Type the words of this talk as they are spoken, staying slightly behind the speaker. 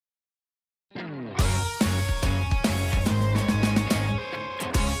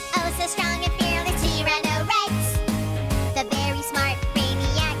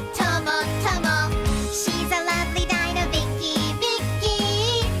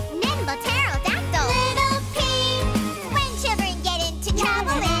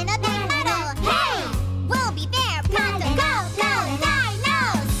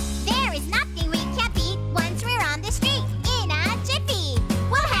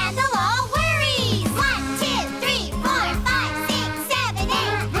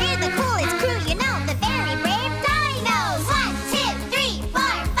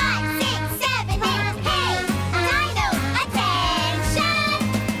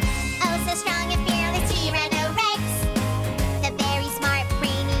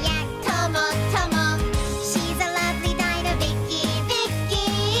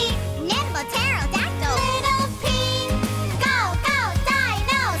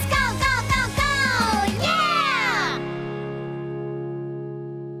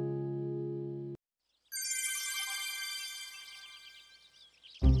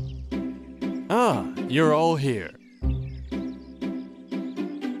you're all here.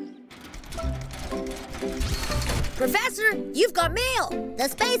 Professor, you've got mail. The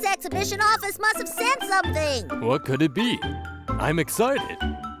space exhibition office must have sent something. What could it be? I'm excited. Hey.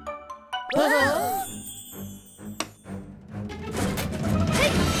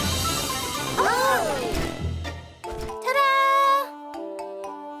 Oh. Ta-da!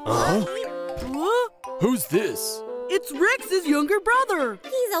 Huh? Who's this? It's Rex's younger brother.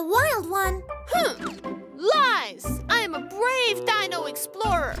 He's a wild one. Lies! I am a brave dino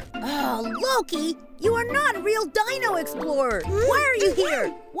explorer. Oh, Loki, you are not a real dino explorer. Why are you here?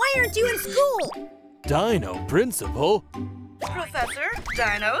 Why aren't you in school? Dino principal? Professor,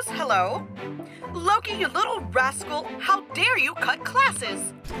 dinos, hello. Loki, you little rascal, how dare you cut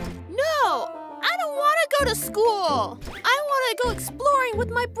classes? No, I don't want to go to school. I want to go exploring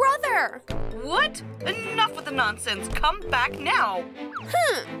with my brother. What? Enough with the nonsense. Come back now.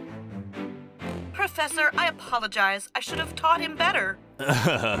 Professor, I apologize. I should have taught him better.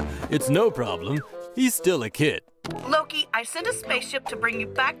 It's no problem. He's still a kid. Loki, I sent a spaceship to bring you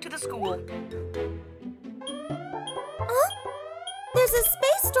back to the school. Huh? There's a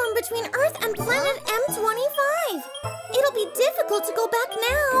space storm between Earth and planet M25. It'll be difficult to go back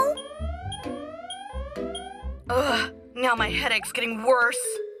now. Ugh, now my headache's getting worse.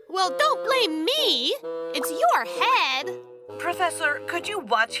 Well, don't blame me. It's your head. Professor, could you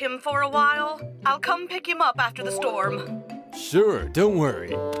watch him for a while? I'll come pick him up after the storm. Sure, don't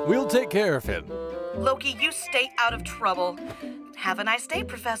worry. We'll take care of him. Loki, you stay out of trouble. Have a nice day,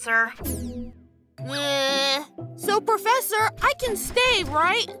 Professor. So, Professor, I can stay,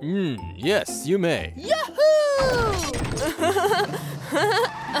 right? Yes, you may. Yahoo!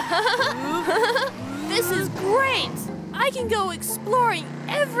 This is great! I can go exploring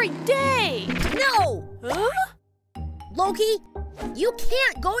every day! No! Huh? Loki, you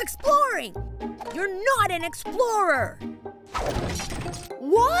can't go exploring. You're not an explorer.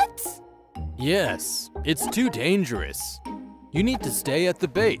 What? Yes, it's too dangerous. You need to stay at the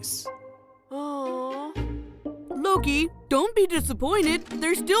base. Oh. Loki, don't be disappointed.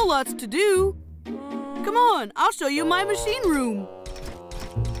 There's still lots to do. Come on, I'll show you my machine room.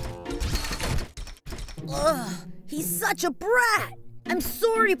 Ugh, he's such a brat. I'm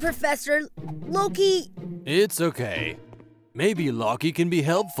sorry, Professor. Loki... It's okay. Maybe Loki can be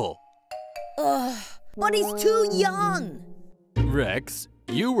helpful. Ugh, but he's too young. Rex,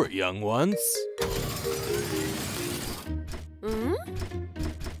 you were young once.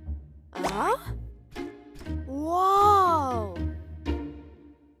 Huh? Whoa!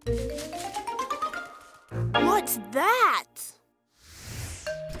 What's that?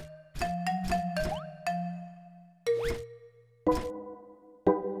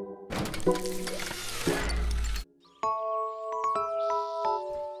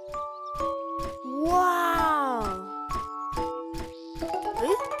 Wow!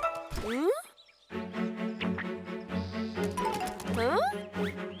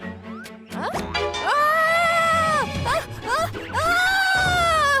 Huh? Huh?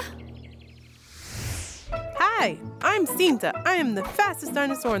 Huh? Hi, I'm Synta. I am the fastest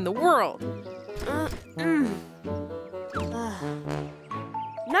dinosaur in the world.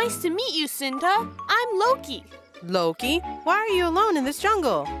 Nice to meet you, Synta. I'm Loki. Loki, why are you alone in this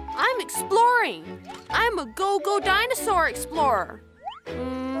jungle? I'm exploring. I'm a GOGODINO explorer.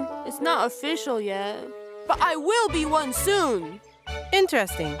 It's not official yet, but I will be one soon.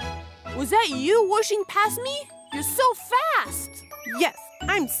 Interesting. Was that you whooshing past me? You're so fast. Yes,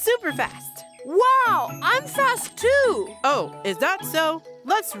 I'm super fast. Wow, I'm fast too. Oh, is that so?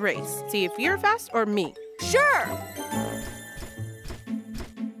 Let's race. See if you're fast or me. Sure.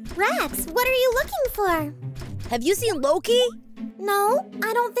 Rex, what are you looking for? Have you seen Loki? No,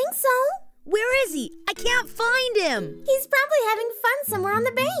 I don't think so. Where is he? I can't find him. He's probably having fun somewhere on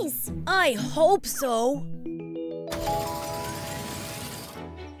the base. I hope so.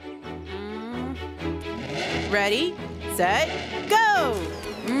 Ready, set, go!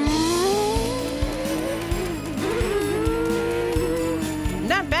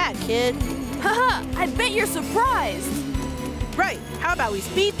 Not bad, kid. Haha, I bet you're surprised. Right, how about we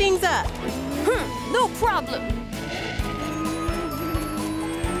speed things up? No problem.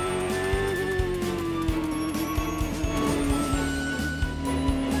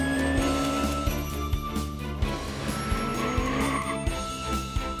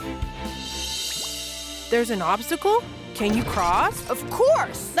 There's an obstacle? Can you cross? Of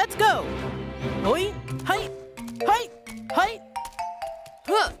course. Let's go. Hoi, hi, hi, hi.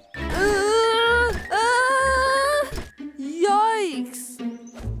 Huh. Yikes.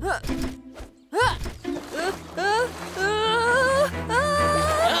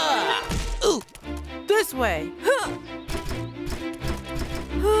 this way.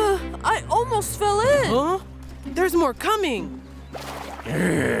 I almost fell in. Huh? There's more coming.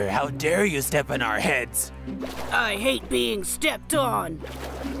 How dare you step on our heads? I hate being stepped on.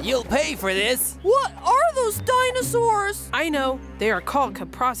 You'll pay for this. What are those dinosaurs? I know. They are called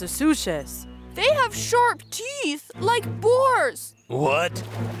Caprosauces. They have sharp teeth, like boars. What?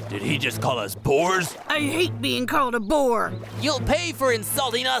 Did he just call us boars? I hate being called a bore. You'll pay for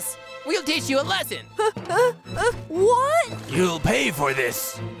insulting us. We'll teach you a lesson. What? You'll pay for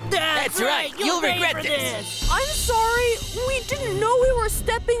this. That's right. You'll pay regret for this. I'm sorry. We didn't know we were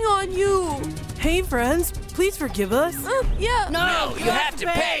stepping on you. Hey, friends, please forgive us. Yeah. No, you have to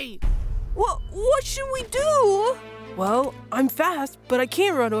pay. What should we do? Well, I'm fast, but I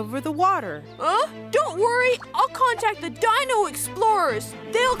can't run over the water. Don't worry. I'll contact the Dino Explorers.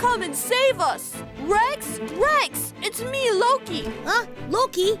 They'll come and save us. Rex, it's me, Loki.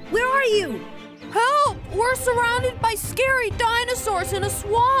 Loki, where are you? Help! We're surrounded by scary dinosaurs in a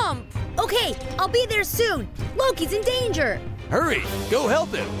swamp. Okay, I'll be there soon. Loki's in danger. Hurry, go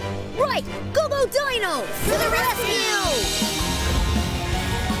help him. Right, GOGODINO! To the rescue!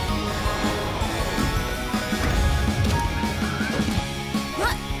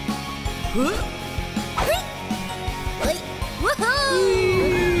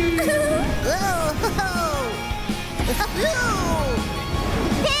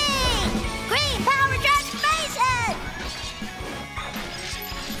 Green power transformation!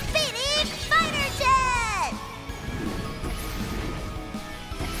 Speedy fighter jet!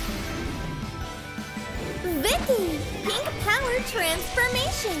 Vicky, pink power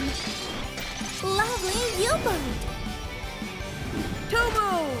transformation. Lovely U-boat.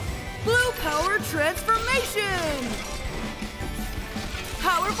 Tomo, blue power transformation.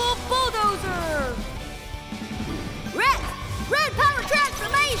 Powerful bulldozer. Red power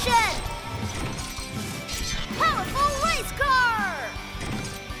transformation. Powerful race car.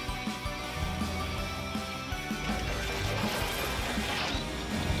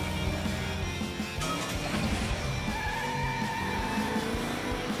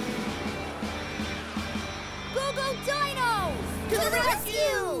 GOGODINO! To the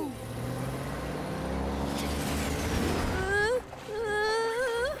rescue!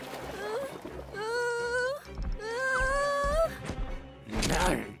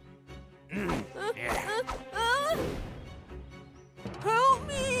 Help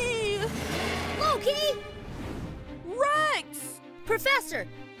me! Loki! Rex! Professor!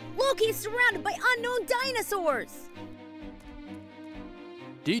 Loki's surrounded by unknown dinosaurs!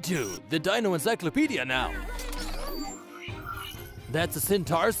 D2, the Dino Encyclopedia now. That's a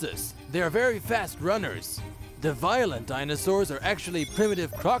Syntarsus. They are very fast runners. The violent dinosaurs are actually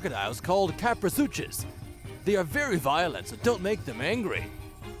primitive crocodiles called Caprosauces. They are very violent, so don't make them angry.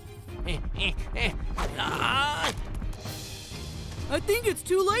 I think it's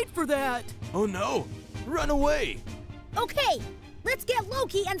too late for that. Oh no! Run away! Okay, let's get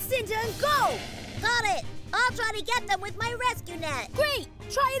Loki and Synta and go! Got it! I'll try to get them with my rescue net. Great!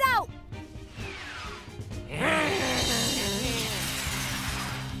 Try it out!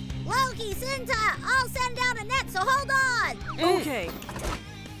 Loki, Synta, I'll send down a net, so hold on! Okay.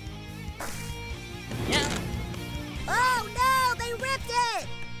 Oh no, they ripped it!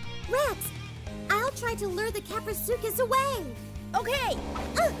 Rex, I'll try to lure the Caprosauces away. Okay.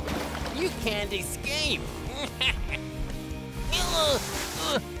 You can't escape!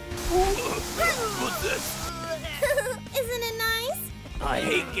 What's this? Isn't it nice? I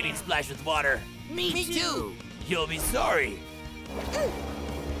hate getting splashed with water. Me too. You'll be sorry.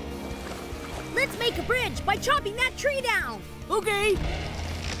 Let's make a bridge by chopping that tree down. Okay.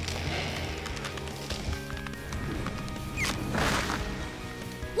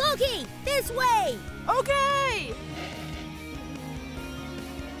 Loki, this way! Okay!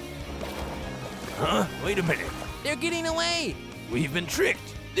 Huh? Wait a minute. They're getting away. We've been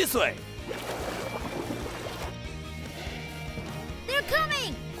tricked. This way. They're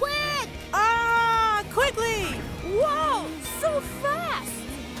coming! Quick! Ah, quickly! Wow, so fast!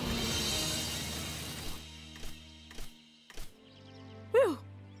 Whew.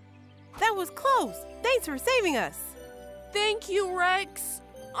 That was close. Thanks for saving us. Thank you, Rex.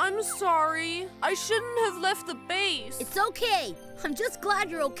 I'm sorry. I shouldn't have left the base. It's okay. I'm just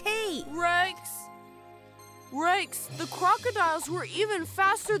glad you're okay. Rex, the crocodiles were even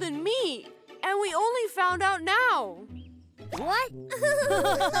faster than me. And we only found out now. What?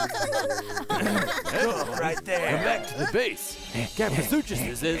 Right there. Come back to the base.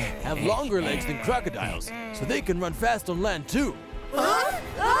 Caprosauces have longer legs than crocodiles, so they can run fast on land too.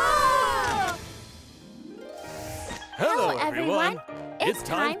 Ah! Hello, everyone. It's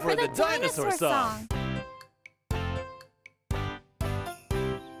time for the dinosaur song.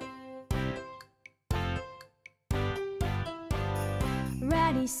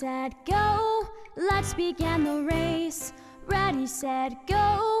 Ready, set, go. Let's begin the race. Ready, set,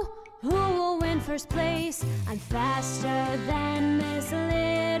 go. Who will win first place? I'm faster than this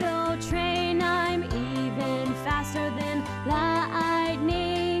little train. I'm even faster than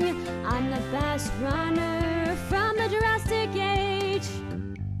lightning. I'm the best runner from the Jurassic Age.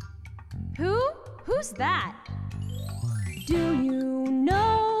 Who's that? Do you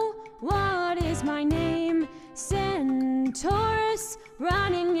know what is my name? Syntarsus.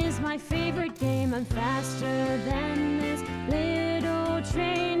 Running is my favorite game. I'm faster than this little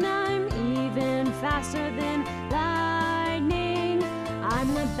train. I'm even faster than lightning.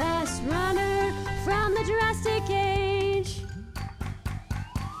 I'm the best runner from the Jurassic Age.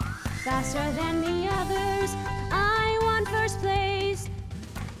 Faster than the others, I won first place.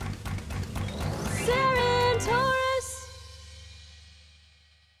 Syntarsus.